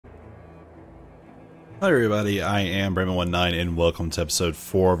Hi everybody, I am Bremen19 and welcome to episode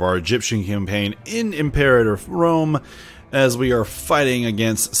 4 of our Egyptian campaign in Imperator Rome as we are fighting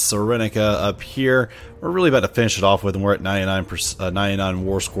against Cyrenaica up here. We're really about to finish it off with and we're at 99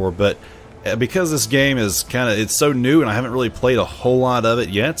 war score, but because this game is it's so new and I haven't really played a whole lot of it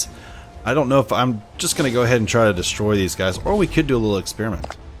yet, I don't know if I'm just going to go ahead and try to destroy these guys, or we could do a little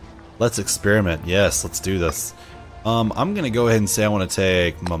experiment. Let's experiment. Yes, let's do this. I'm going to go ahead and say I want to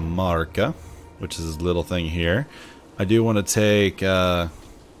take Mamarca, which is this little thing here. I do want to take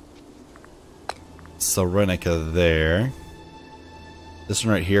Cyrenaica there. This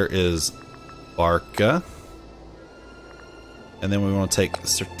one right here is Barca. And then we want to take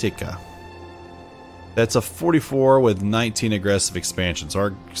Certica. That's a 44 with 19 aggressive expansion. So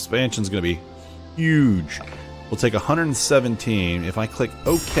our expansion is going to be huge. We'll take 117. If I click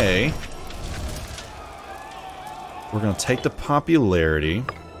OK, we're going to take the popularity.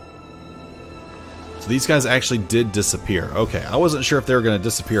 So these guys actually did disappear. Okay, I wasn't sure if they were going to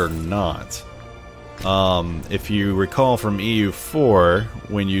disappear or not. If you recall from EU4,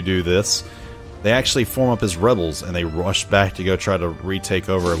 when you do this, they actually form up as rebels and they rush back to go try to retake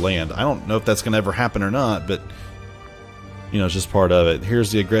over land. I don't know if that's going to ever happen or not, but you know, it's just part of it.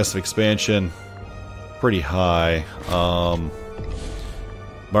 Here's the aggressive expansion. Pretty high.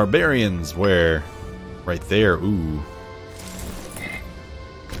 Barbarians, where? Right there. Ooh.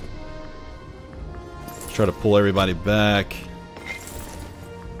 Try to pull everybody back.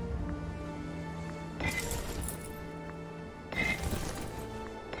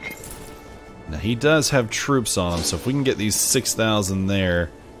 Now he does have troops on him, so if we can get these 6,000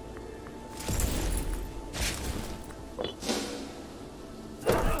 there.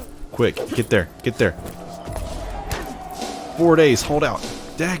 Quick, get there, get there. 4 days, hold out.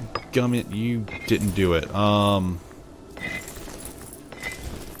 Dadgummit, you didn't do it.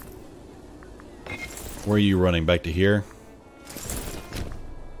 Where are you running? Back to here?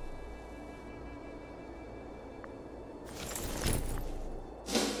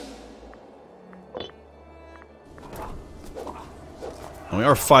 And we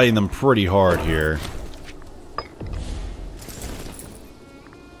are fighting them pretty hard here.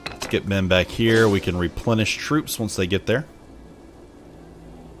 Let's get men back here. We can replenish troops once they get there.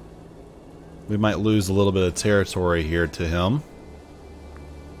 We might lose a little bit of territory here to him.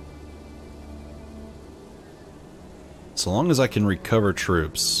 So long as I can recover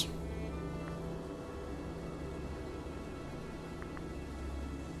troops.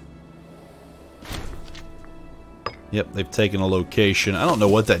 Yep, they've taken a location. I don't know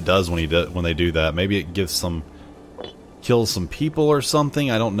what that does when they do that. Maybe it kills some people or something.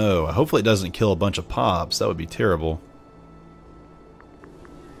 I don't know. Hopefully it doesn't kill a bunch of pops. That would be terrible.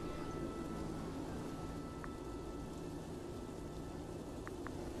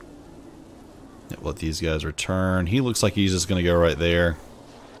 Let these guys return. He looks like he's just going to go right there.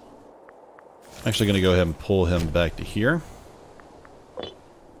 I'm actually going to go ahead and pull him back to here.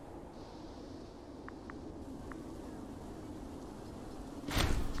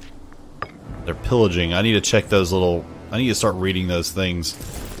 They're pillaging. I need to check those little... I need to start reading those things.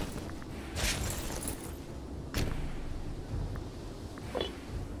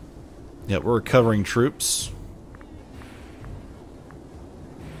 Yeah, we're recovering troops.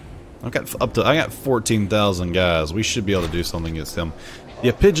 I got 14,000 guys. We should be able to do something against them.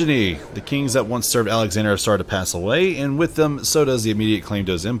 The Epigeny, the kings that once served Alexander, have started to pass away, and with them, so does the immediate claim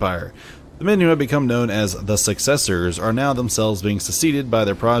to his empire. The men who have become known as the successors are now themselves being succeeded by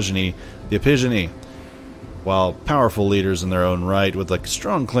their progeny, the Epigeny. While powerful leaders in their own right, with a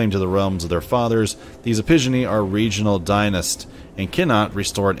strong claim to the realms of their fathers, these Epigeny are regional dynasts, and cannot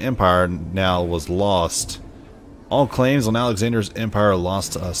restore an empire now was lost. All claims on Alexander's empire are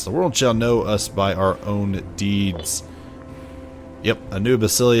lost to us. The world shall know us by our own deeds. Yep, a new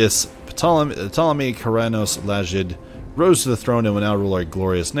Basilius, Ptolemy Karanos Lajid, rose to the throne and will now rule our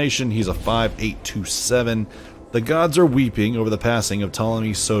glorious nation. He's a 5827. The gods are weeping over the passing of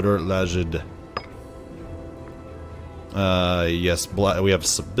Ptolemy Soter Lajid. Yes, we have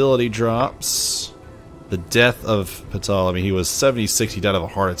stability drops. The death of Ptolemy. He was 76. He died of a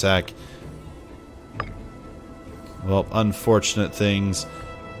heart attack. Well, unfortunate things.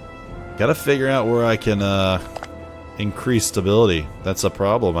 Gotta figure out where I can increase stability. That's a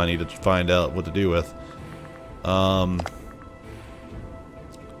problem I need to find out what to do with.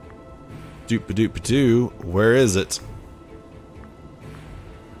 Doop-a-doop-a-doo. Where is it?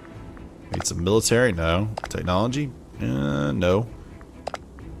 Need some military? No. Technology? No.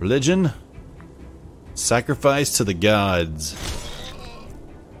 Religion? Sacrifice to the gods.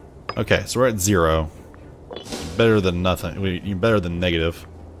 Okay, so we're at 0. Better than nothing. Better than negative.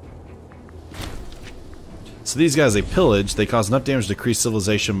 So these guys, they pillage. They cause enough damage to decrease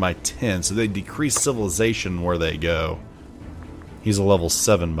civilization by 10. So they decrease civilization where they go. He's a level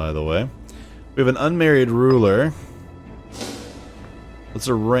 7, by the way. We have an unmarried ruler. Let's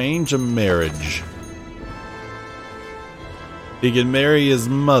arrange a marriage. He can marry his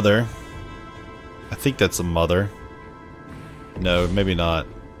mother. I think that's a mother. No, maybe not.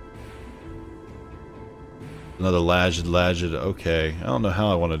 Another Lajid. Okay, I don't know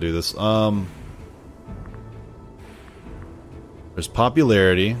how I want to do this. There's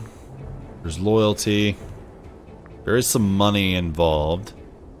popularity. There's loyalty. There is some money involved.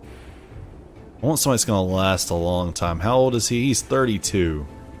 I want somebody that's going to last a long time. How old is he? He's 32.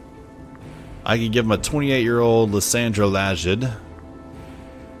 I could give him a 28-year-old Lysandra Lajid.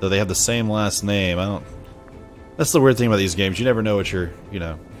 Though they have the same last name. I don't... That's the weird thing about these games. You never know what you're, you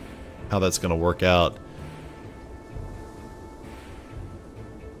know, how that's going to work out.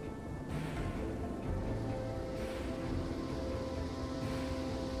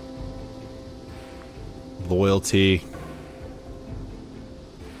 Loyalty.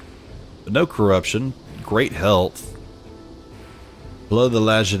 But no corruption. Great health. Below the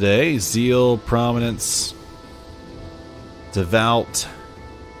Lajide. Zeal, prominence. Devout.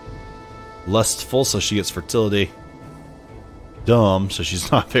 Lustful, so she gets fertility. Dumb, so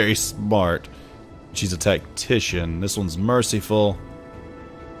she's not very smart. She's a tactician. This one's merciful.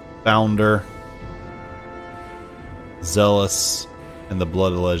 Founder. Zealous. And the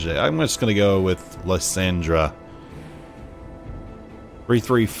blood of Lege. I'm just going to go with Lysandra.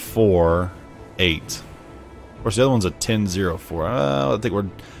 3348. Of course, the other one's a 1004. I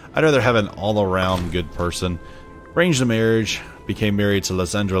think I'd rather have an all-around good person. Arranged the marriage. Became married to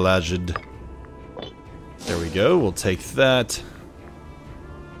Lysandra Lajid. There we go. We'll take that.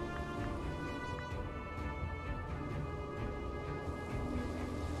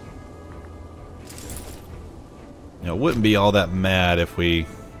 You know, it wouldn't be all that mad if we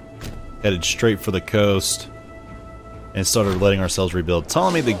headed straight for the coast and started letting ourselves rebuild.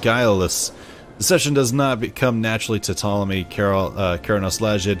 Ptolemy the Guileless. Deception does not come naturally to Ptolemy Karanos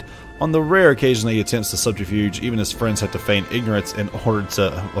Lajid. On the rare occasion he attempts to subterfuge, even his friends have to feign ignorance in order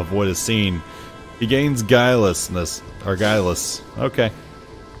to avoid a scene. He gains guilelessness, or guileless. Okay.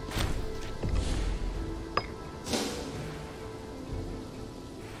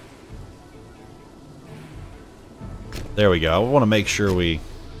 There we go. I want to make sure we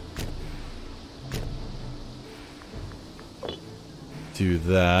do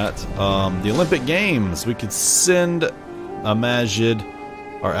that. The Olympic Games. We could send a Majid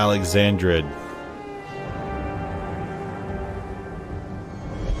or Alexandrid.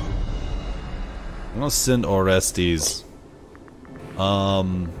 I'm going to send Orestes.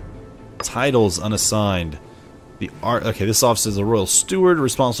 Titles unassigned. Okay, this office is a royal steward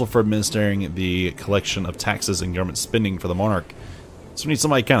responsible for administering the collection of taxes and government spending for the monarch. So we need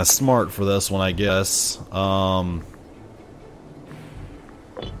somebody kind of smart for this one, I guess. Well,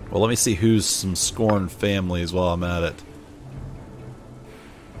 let me see who's some scorned families while I'm at it.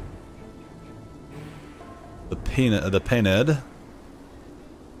 The Pened,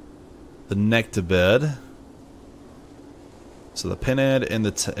 the Nectabed. So the Pened and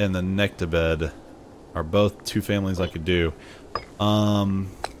the Nectabed are both two families I could do.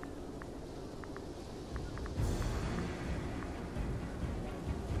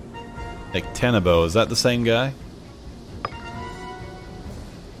 Nectanebo, is that the same guy?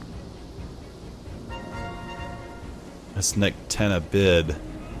 That's Nectanebid.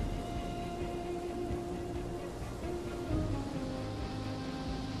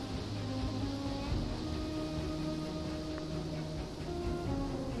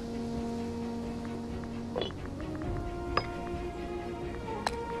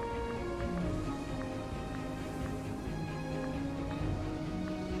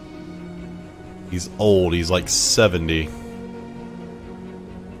 He's old, he's like 70.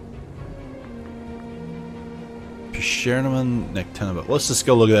 Pishernaman Nectanebo. Let's just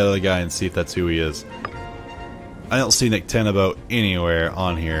go look at that other guy and see if that's who he is. I don't see Nectanebo anywhere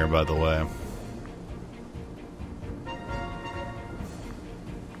on here, by the way.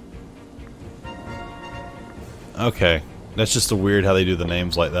 Okay. That's just a weird how they do the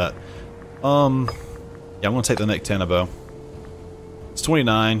names like that. Yeah, I'm gonna take the Nectanebo. It's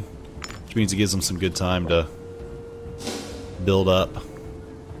 29. Which means it gives them some good time to build up.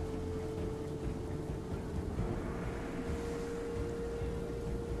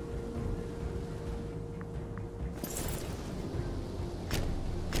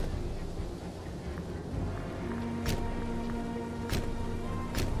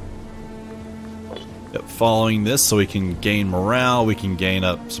 Yep, following this so we can gain morale, we can gain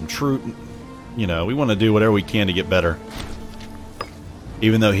up some troop you know, we want to do whatever we can to get better.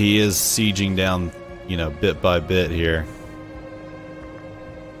 Even though he is sieging down, you know, bit by bit here.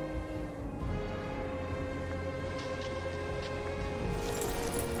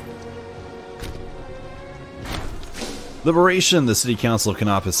 Liberation! The City Council of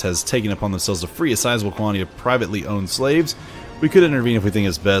Canopus has taken upon themselves to free a sizable quantity of privately owned slaves. We could intervene if we think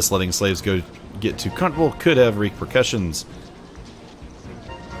it's best. Letting slaves get too comfortable could have repercussions.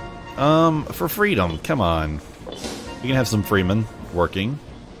 For freedom, come on. You can have some freemen working.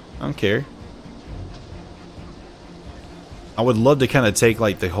 I don't care. I would love to kind of take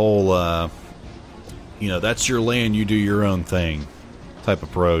like the whole, you know, that's your land, you do your own thing type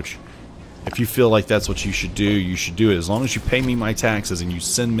approach. If you feel like that's what you should do it. As long as you pay me my taxes and you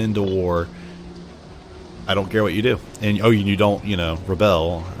send men to war, I don't care what you do. And oh, you don't, you know,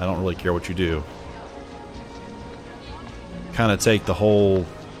 rebel. I don't really care what you do. Kind of take the whole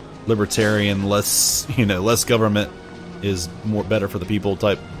libertarian, less, you know, less government is more better for the people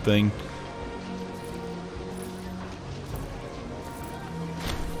type thing.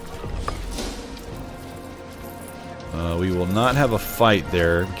 We will not have a fight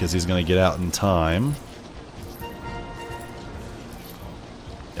there because he's going to get out in time.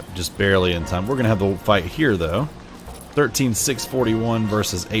 Yep, just barely in time. We're going to have the fight here, though. 13,641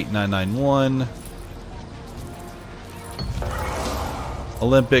 versus 8,991.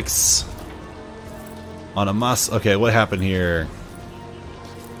 Olympics. On a must. Okay, what happened here?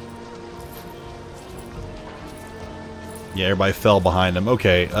 Yeah, everybody fell behind him.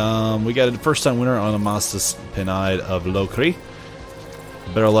 Okay, we got a first-time winner on Amastus Penide of Locri.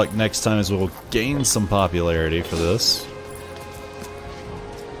 Better luck next time as we'll gain some popularity for this.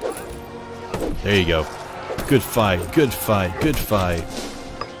 There you go. Good fight, good fight, good fight.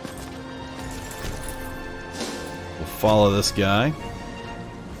 We'll follow this guy.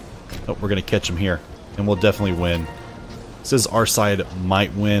 Oh, we're going to catch him here. And we'll definitely win. It says our side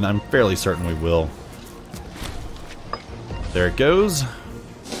might win. I'm fairly certain we will. There it goes.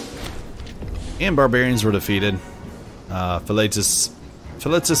 And barbarians were defeated. Philetus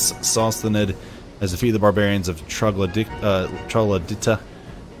Sosthenes has defeated the barbarians of Troglodyta.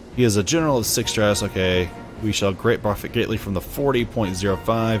 He is a general of 6 drafts. Okay, we shall profit greatly from the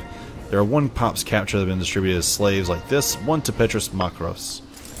 40.05. There are 1 pops captured that have been distributed as slaves like this. 1 to Petrus Makros.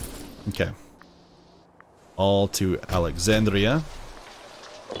 Okay. All to Alexandria.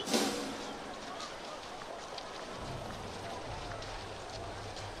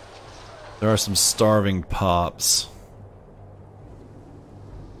 There are some starving pops.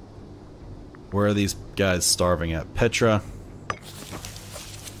 Where are these guys starving at? Petra.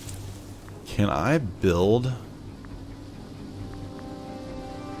 Can I build?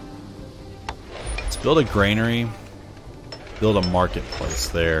 Let's build a granary. Build a marketplace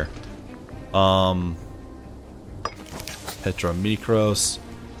there. Petra Mikros.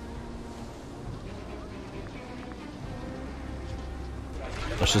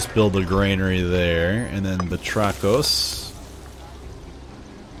 Let's just build the granary there, and then Batrakos.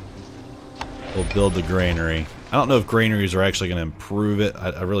 We'll build the granary. I don't know if granaries are actually going to improve it.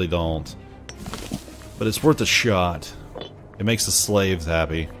 I really don't. But it's worth a shot. It makes the slaves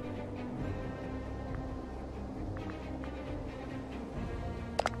happy.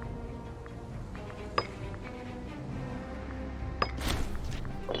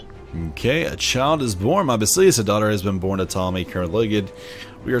 Okay, a child is born. My Basilius, a daughter, has been born to Ptolemy Kerligid.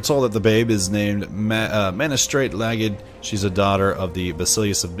 We are told that the babe is named Manistrate Lagid. She's a daughter of the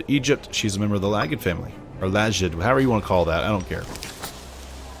Basilius of Egypt. She's a member of the Lagid family. Or Lagid, however you want to call that. I don't care.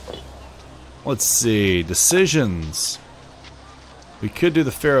 Let's see. Decisions. We could do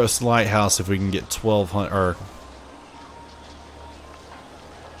the Pharos Lighthouse if we can get 1,200... Or...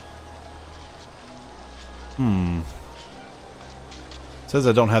 It says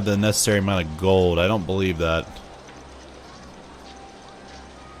I don't have the necessary amount of gold. I don't believe that.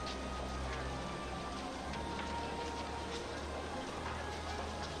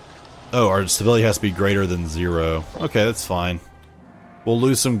 Oh, our stability has to be greater than 0. Okay, that's fine. We'll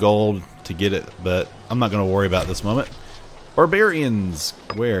lose some gold to get it, but I'm not going to worry about this moment. Barbarians!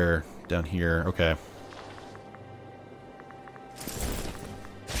 Where? Down here. Okay.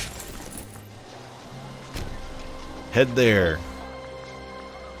 Head there.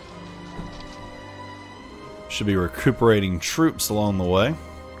 Should be recuperating troops along the way.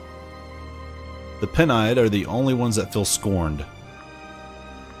 The Penide are the only ones that feel scorned.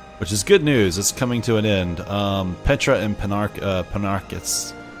 Which is good news. It's coming to an end. Petra and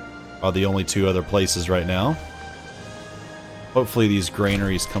Panarchus are the only 2 other places right now. Hopefully these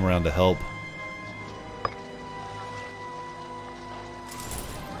granaries come around to help.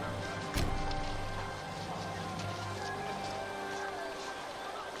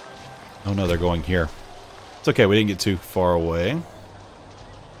 Oh no, they're going here. It's okay, we didn't get too far away.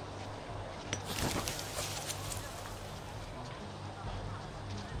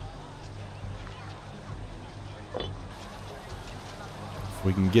 If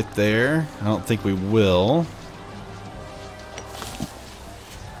we can get there, I don't think we will.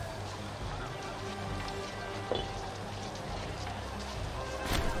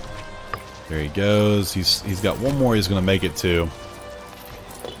 There he goes. He's got one more he's going to make it to.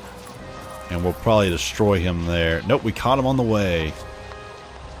 And we'll probably destroy him there. Nope, we caught him on the way.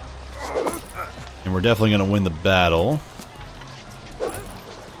 And we're definitely going to win the battle.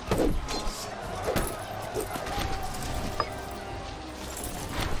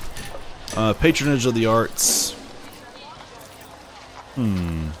 Patronage of the arts.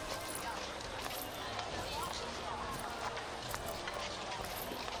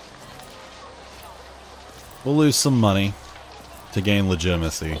 We'll lose some money to gain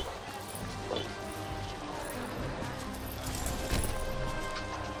legitimacy.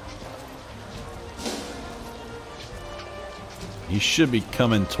 He should be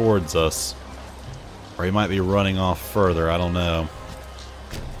coming towards us. Or he might be running off further, I don't know.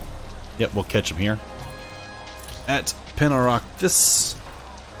 Yep, we'll catch him here. At Penaroctis.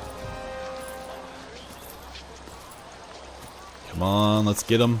 Come on, let's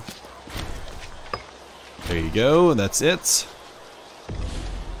get him. There you go, that's it.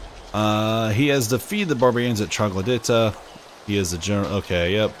 He has defeated the barbarians at Troglodyta. He is the general.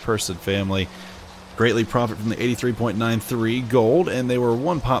 Okay, yep, person family. Greatly profit from the 83.93 gold, and they were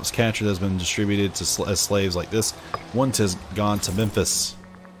one pop's catcher that has been distributed to as slaves like this. One has gone to Memphis.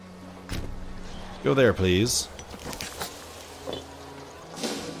 Go there, please.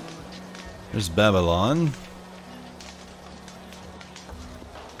 There's Babylon.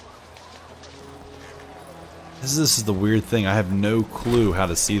 This is the weird thing. I have no clue how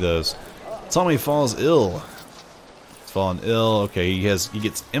to see those. Tell me he falls ill. He's fallen ill. Okay, he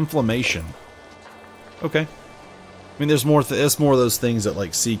gets inflammation. Okay. I mean, there's more. It's more of those things that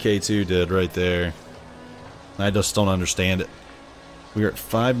like CK2 did right there. I just don't understand it. We're at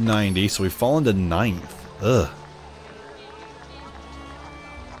 590, so we've fallen to 9th. Ugh.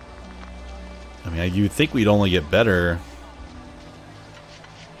 I mean, you'd think we'd only get better.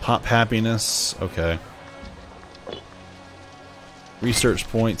 Pop happiness. Okay. Research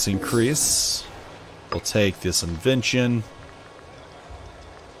points increase. We'll take this invention.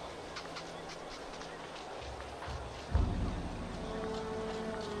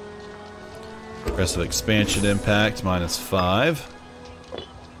 Progressive expansion impact -5.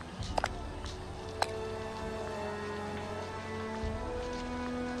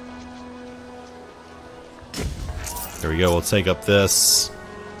 There we go, we'll take up this.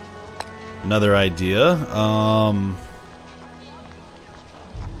 Another idea.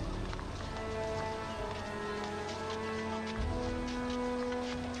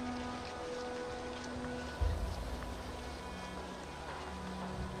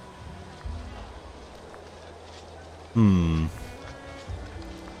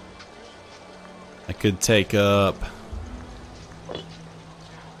 I could take up...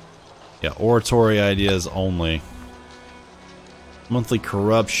 Yeah, oratory ideas only. Monthly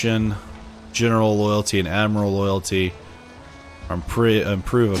corruption, general loyalty, and admiral loyalty.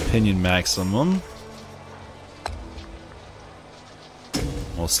 Improve opinion maximum.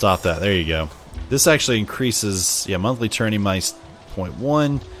 We'll stop that. There you go. This actually increases, yeah, monthly tourney minus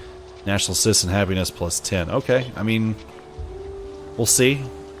 0.1. National citizen happiness plus 10. Okay, I mean, we'll see.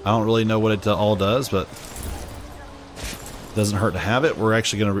 I don't really know what it all does, but it doesn't hurt to have it. We're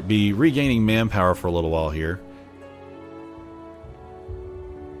actually going to be regaining manpower for a little while here.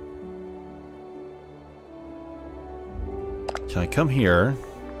 Can I come here?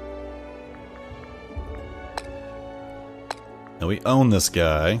 Now we own this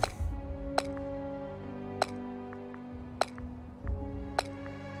guy.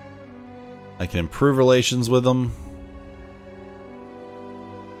 I can improve relations with them.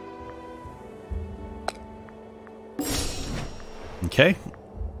 Okay.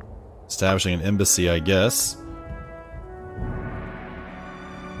 Establishing an embassy, I guess.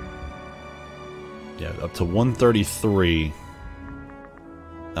 Yeah, up to 133.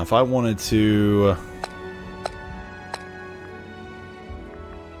 Now, if I wanted to...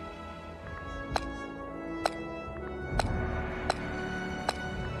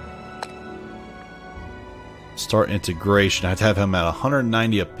 start integration, I'd have him at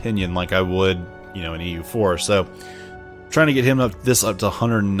 190 opinion like I would, you know, in EU4. So, trying to get him up to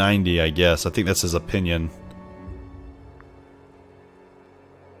 190, I guess. I think that's his opinion.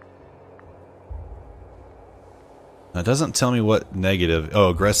 That doesn't tell me what negative. Oh,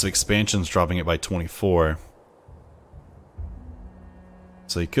 aggressive expansion's dropping it by 24.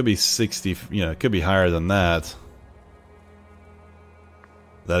 So it could be 60, you know, it could be higher than that.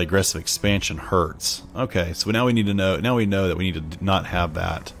 That aggressive expansion hurts. Okay, so now we need to know, now we know that we need to not have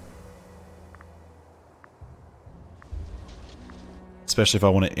that. Especially if I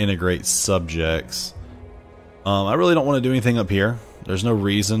want to integrate subjects. I really don't want to do anything up here. There's no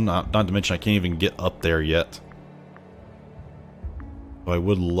reason, not to mention I can't even get up there yet. But I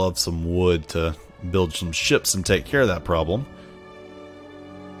would love some wood to build some ships and take care of that problem.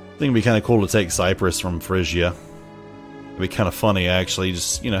 I think it'd be kind of cool to take Cyprus from Phrygia. It'd be kind of funny, actually.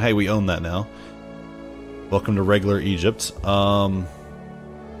 Just, you know, hey, we own that now. Welcome to regular Egypt. I'd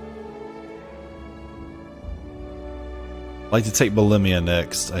like to take Bulimia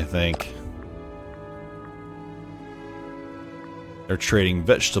next, I think. They're trading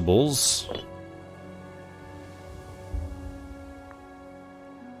vegetables.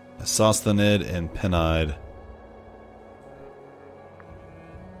 Sosthenid and Penide.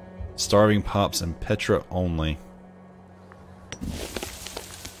 Starving Pops and Petra only.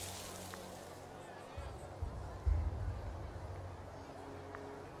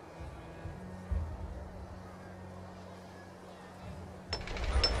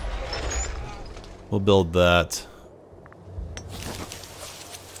 We'll build that.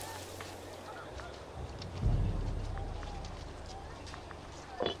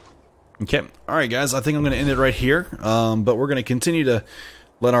 Okay, alright guys, I think I'm going to end it right here, but we're going to continue to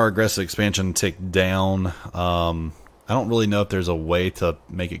let our aggressive expansion tick down. I don't really know if there's a way to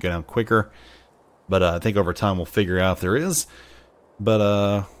make it go down quicker, but I think over time we'll figure out if there is.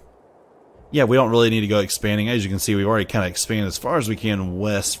 But yeah, we don't really need to go expanding. As you can see, we've already kind of expanded as far as we can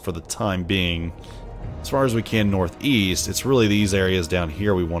west for the time being. As far as we can northeast, it's really these areas down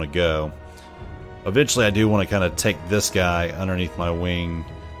here we want to go. Eventually I do want to kind of take this guy underneath my wing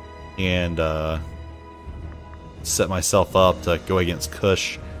and set myself up to go against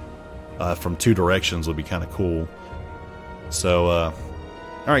Kush from two directions would be kind of cool. So,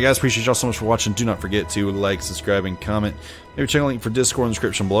 alright guys, appreciate y'all so much for watching. Do not forget to like, subscribe, and comment. Maybe check the link for Discord in the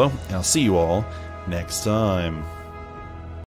description below. And I'll see you all next time.